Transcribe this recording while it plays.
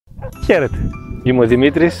Χαίρετε, είμαι ο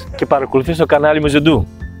Δημήτρης και παρακολουθείς το κανάλι μου Ζεντού.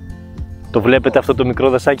 Το βλέπετε αυτό το μικρό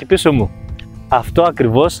δασάκι πίσω μου? Αυτό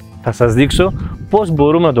ακριβώς θα σας δείξω πώς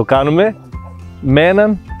μπορούμε να το κάνουμε με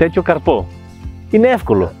έναν τέτοιο καρπό. Είναι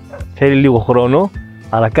εύκολο, θέλει λίγο χρόνο,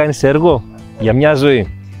 αλλά κάνεις έργο για μια ζωή.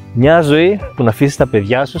 Μια ζωή που να αφήσεις τα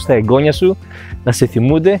παιδιά σου, τα εγγόνια σου να σε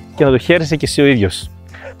θυμούνται και να το χαίρεσαι και εσύ ο ίδιος.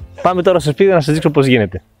 Πάμε τώρα στο σπίτι να σας δείξω πώς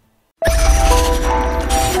γίνεται.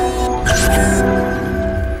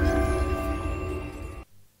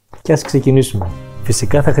 Και ας ξεκινήσουμε.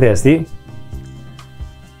 Φυσικά θα χρειαστεί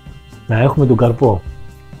να έχουμε τον καρπό.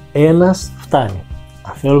 Ένας φτάνει.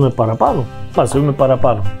 Αν θέλουμε παραπάνω, μαζεύουμε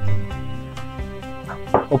παραπάνω.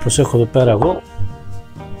 Όπως έχω εδώ πέρα εγώ,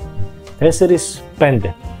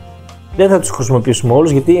 4-5. Δεν θα τους χρησιμοποιήσουμε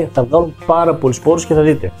όλους γιατί θα βγάλουν πάρα πολλούς σπόρους και θα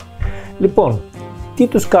δείτε. Λοιπόν, τι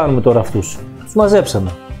τους κάνουμε τώρα αυτούς? Τους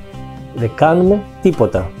μαζέψαμε. Δεν κάνουμε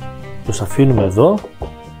τίποτα. Τους αφήνουμε εδώ,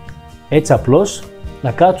 έτσι απλώς,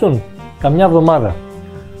 να κάτσουν καμιά εβδομάδα.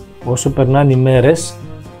 Όσο περνάνε οι μέρες,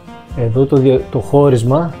 εδώ το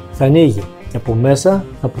χώρισμα θα ανοίγει και από μέσα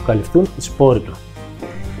θα αποκαλυφθούν οι σπόροι του.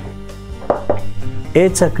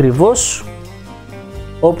 Έτσι ακριβώς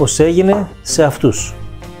όπως έγινε σε αυτούς.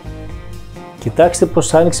 Κοιτάξτε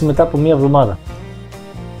πως άνοιξε μετά από μία εβδομάδα.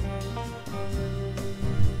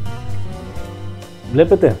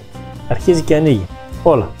 Βλέπετε, αρχίζει και ανοίγει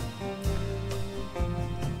όλα.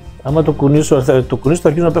 Άμα το κουνήσω θα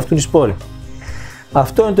αρχίσουν να πέφτουν οι σπόροι.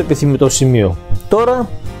 Αυτό είναι το επιθυμητό σημείο. Τώρα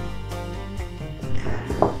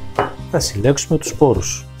θα συλλέξουμε τους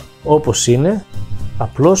σπόρους. Όπως είναι,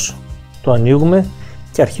 απλώς το ανοίγουμε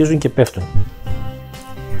και αρχίζουν και πέφτουν.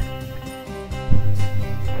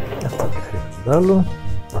 Αυτό δεν χρειάζεται άλλο.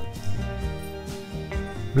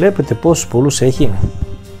 Βλέπετε πόσους πολλούς έχει?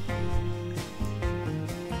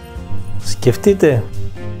 Σκεφτείτε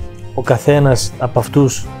ο καθένας από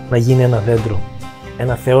αυτούς να γίνει ένα δέντρο,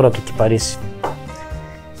 ένα θεόρατο κυπαρίσι.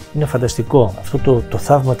 Είναι φανταστικό αυτό το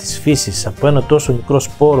θαύμα της φύσης, από ένα τόσο μικρό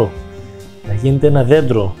σπόρο να γίνεται ένα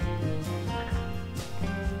δέντρο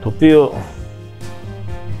το οποίο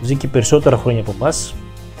ζει και περισσότερα χρόνια από εμάς.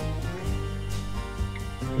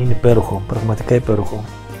 Είναι υπέροχο, πραγματικά υπέροχο.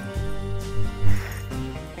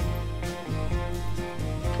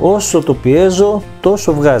 Όσο το πιέζω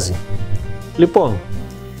τόσο βγάζει. Λοιπόν,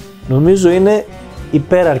 νομίζω είναι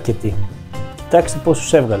υπεραρκετή. Κοιτάξτε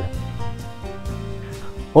πόσους έβγαλε.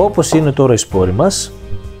 Όπως είναι τώρα οι σπόροι μας,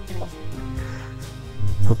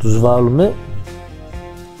 θα τους βάλουμε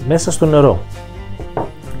μέσα στο νερό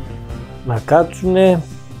να κάτσουν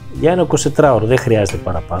για ένα 24ωρο, δεν χρειάζεται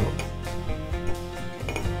παραπάνω.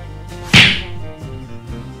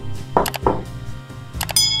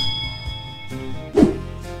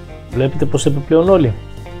 Βλέπετε πως επιπλέον όλοι.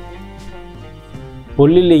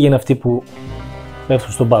 Πολύ λίγοι είναι αυτοί που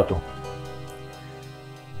πέφτουν στον πάτο.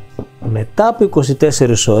 Μετά από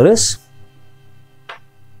 24 ώρες,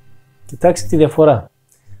 κοιτάξτε τη διαφορά.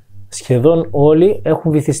 Σχεδόν όλοι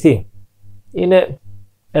έχουν βυθιστεί. Είναι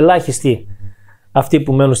ελάχιστοι αυτοί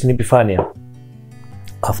που μένουν στην επιφάνεια.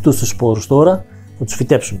 Αυτούς τους σπόρους τώρα θα τους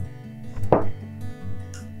φυτέψουμε.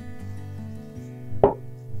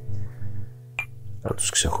 Θα τους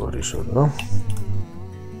ξεχωρίσω εδώ.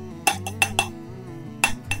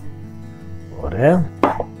 Ωραία.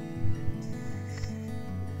 Θα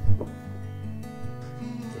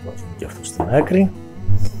βάζουμε και αυτό στην άκρη.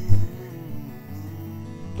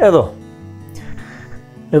 Εδώ.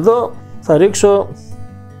 Εδώ θα ρίξω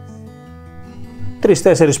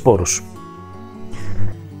 3-4 σπόρους.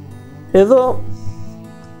 Εδώ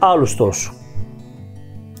άλλους τόσο.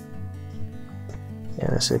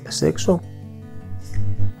 Ένας έπεσε έξω.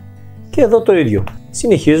 Και εδώ το ίδιο.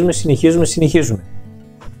 Συνεχίζουμε.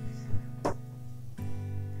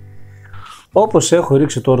 Όπως έχω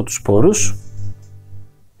ρίξει τώρα τους σπόρους,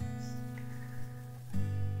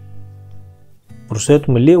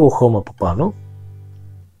 προσθέτουμε λίγο χώμα από πάνω.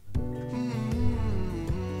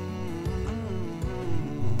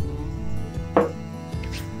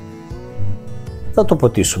 Θα το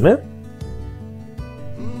ποτίσουμε.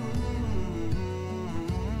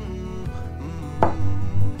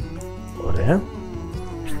 Ωραία.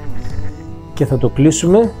 Και θα το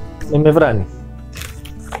κλείσουμε με μεμβράνη.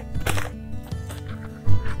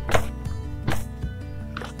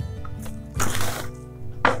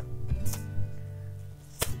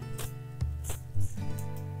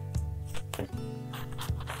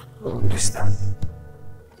 Ορίστε.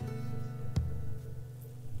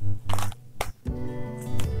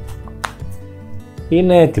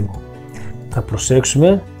 Είναι έτοιμο. Θα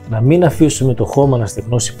προσέξουμε να μην αφήσουμε το χώμα να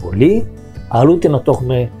στεγνώσει πολύ, αλλά ούτε να το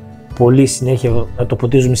έχουμε πολύ συνέχεια, να το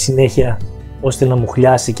ποτίζουμε συνέχεια ώστε να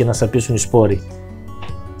μουχλιάσει και να σαπίσουν οι σπόροι.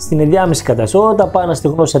 Στην ενδιάμεση κατάσταση, όταν πάει να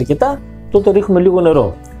στεγνώσει αρκετά, τότε ρίχνουμε λίγο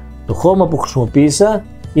νερό. Το χώμα που χρησιμοποίησα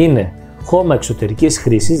είναι χώμα εξωτερικής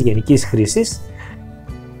χρήσης, γενικής χρήσης,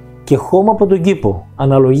 και χώμα από τον κήπο,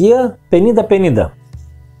 αναλογία 50-50.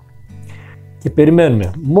 Και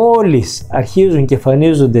περιμένουμε. Μόλις αρχίζουν και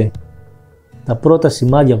εμφανίζονται τα πρώτα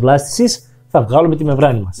σημάδια βλάστησης, θα βγάλουμε τη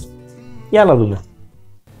μεμβράνη μας. Για να δούμε.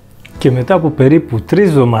 Και μετά από περίπου 3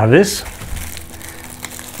 εβδομάδες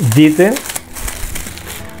δείτε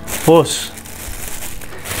πως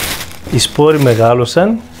οι σπόροι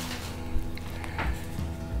μεγάλωσαν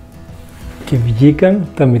και βγήκαν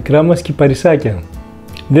τα μικρά μας κυπαρισάκια.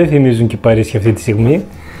 Δεν θυμίζουν κυπαρίσια αυτή τη στιγμή.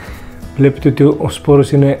 Βλέπετε ότι ο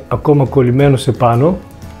σπόρος είναι ακόμα κολλημένος επάνω.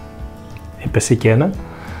 Έπεσε και ένα.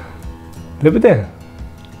 Βλέπετε.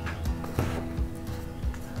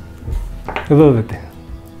 Εδώ δείτε.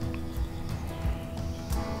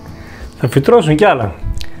 Θα φυτρώσουν κι άλλα.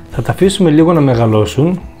 Θα τα αφήσουμε λίγο να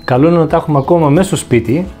μεγαλώσουν. Καλό είναι να τα έχουμε ακόμα μέσα στο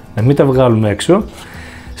σπίτι, να μην τα βγάλουμε έξω.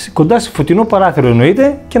 Κοντά σε φωτεινό παράθυρο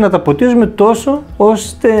εννοείται, και να τα ποτίζουμε τόσο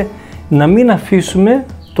ώστε να μην αφήσουμε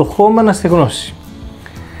το χώμα να στεγνώσει.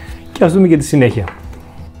 Και ας δούμε και τη συνέχεια.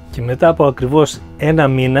 Και μετά από ακριβώς 1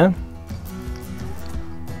 μήνα,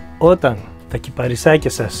 όταν τα κυπαρισάκια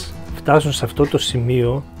σας φτάσουν σε αυτό το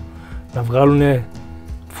σημείο να βγάλουν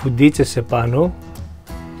φουντίτσες επάνω,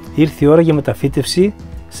 ήρθε η ώρα για μεταφύτευση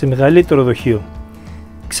σε μεγαλύτερο δοχείο.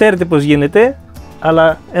 Ξέρετε πως γίνεται,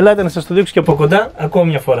 αλλά ελάτε να σας το δείξω και από κοντά ακόμα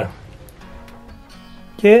μια φορά.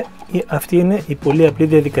 Και αυτή είναι η πολύ απλή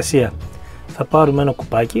διαδικασία. Θα πάρουμε ένα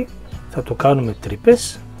κουπάκι, θα το κάνουμε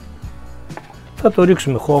τρύπες, θα το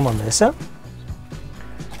ρίξουμε χώμα μέσα,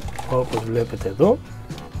 όπως βλέπετε εδώ.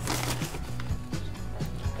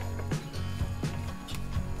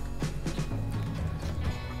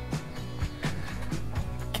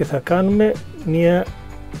 Και θα κάνουμε μια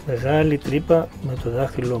μεγάλη τρύπα με το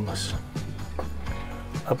δάχτυλό μας.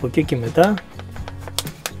 Από εκεί και μετά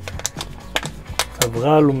θα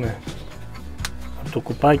βγάλουμε από το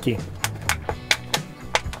κουπάκι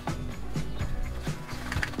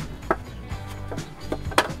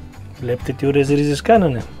βλέπετε τι ωραίες ρίζες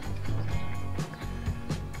κάνανε.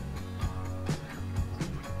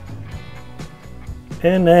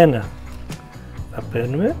 Ένα-ένα θα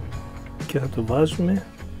παίρνουμε και θα το βάζουμε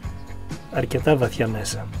αρκετά βαθιά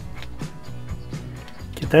μέσα.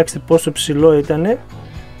 Κοιτάξτε πόσο ψηλό ήτανε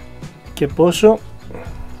και πόσο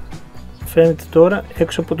φαίνεται τώρα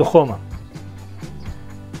έξω από το χώμα.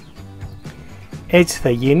 Έτσι θα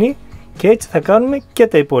γίνει και έτσι θα κάνουμε και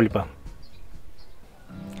τα υπόλοιπα.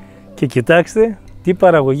 Και κοιτάξτε τι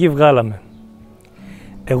παραγωγή βγάλαμε.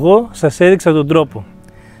 Εγώ σας έδειξα τον τρόπο.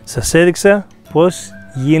 Σας έδειξα πως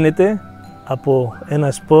γίνεται από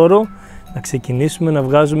ένα σπόρο να ξεκινήσουμε να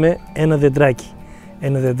βγάζουμε ένα δεντράκι.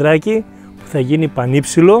 Ένα δεντράκι που θα γίνει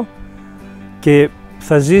πανύψηλο και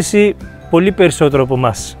θα ζήσει πολύ περισσότερο από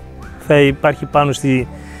εμάς. Θα υπάρχει πάνω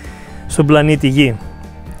στον πλανήτη Γη.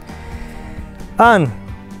 Αν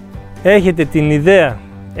έχετε την ιδέα,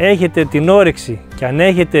 έχετε την όρεξη και αν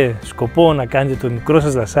έχετε σκοπό να κάνετε το μικρό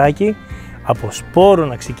σας δασάκι, από σπόρο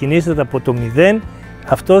να ξεκινήσετε από το 0,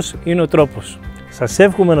 αυτός είναι ο τρόπος. Σας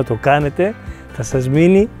εύχομαι να το κάνετε, θα σας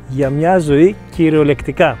μείνει για μια ζωή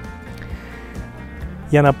κυριολεκτικά.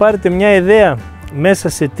 Για να πάρετε μια ιδέα μέσα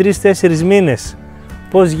σε 3-4 μήνες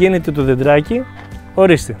πώς γίνεται το δεντράκι,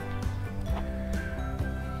 ορίστε.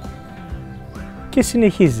 Και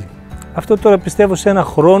συνεχίζει. Αυτό τώρα πιστεύω σε 1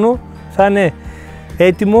 χρόνο θα είναι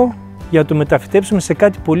έτοιμο για να το μεταφυτέψουμε σε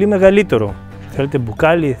κάτι πολύ μεγαλύτερο. Θέλετε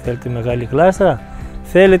μπουκάλι, θέλετε μεγάλη γλάστρα,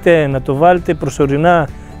 θέλετε να το βάλετε προσωρινά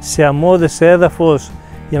σε αμμώδες, σε έδαφος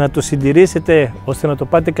για να το συντηρήσετε ώστε να το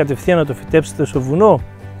πάτε κατευθείαν να το φυτέψετε στο βουνό.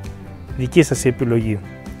 Δική σας η επιλογή.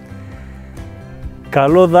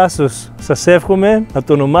 Καλό δάσος σας εύχομαι, να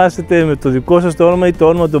το ονομάσετε με το δικό σας το όνομα ή το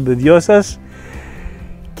όνομα των παιδιών σας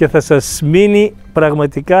και θα σας μείνει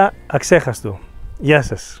πραγματικά αξέχαστο. Γεια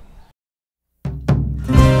σας.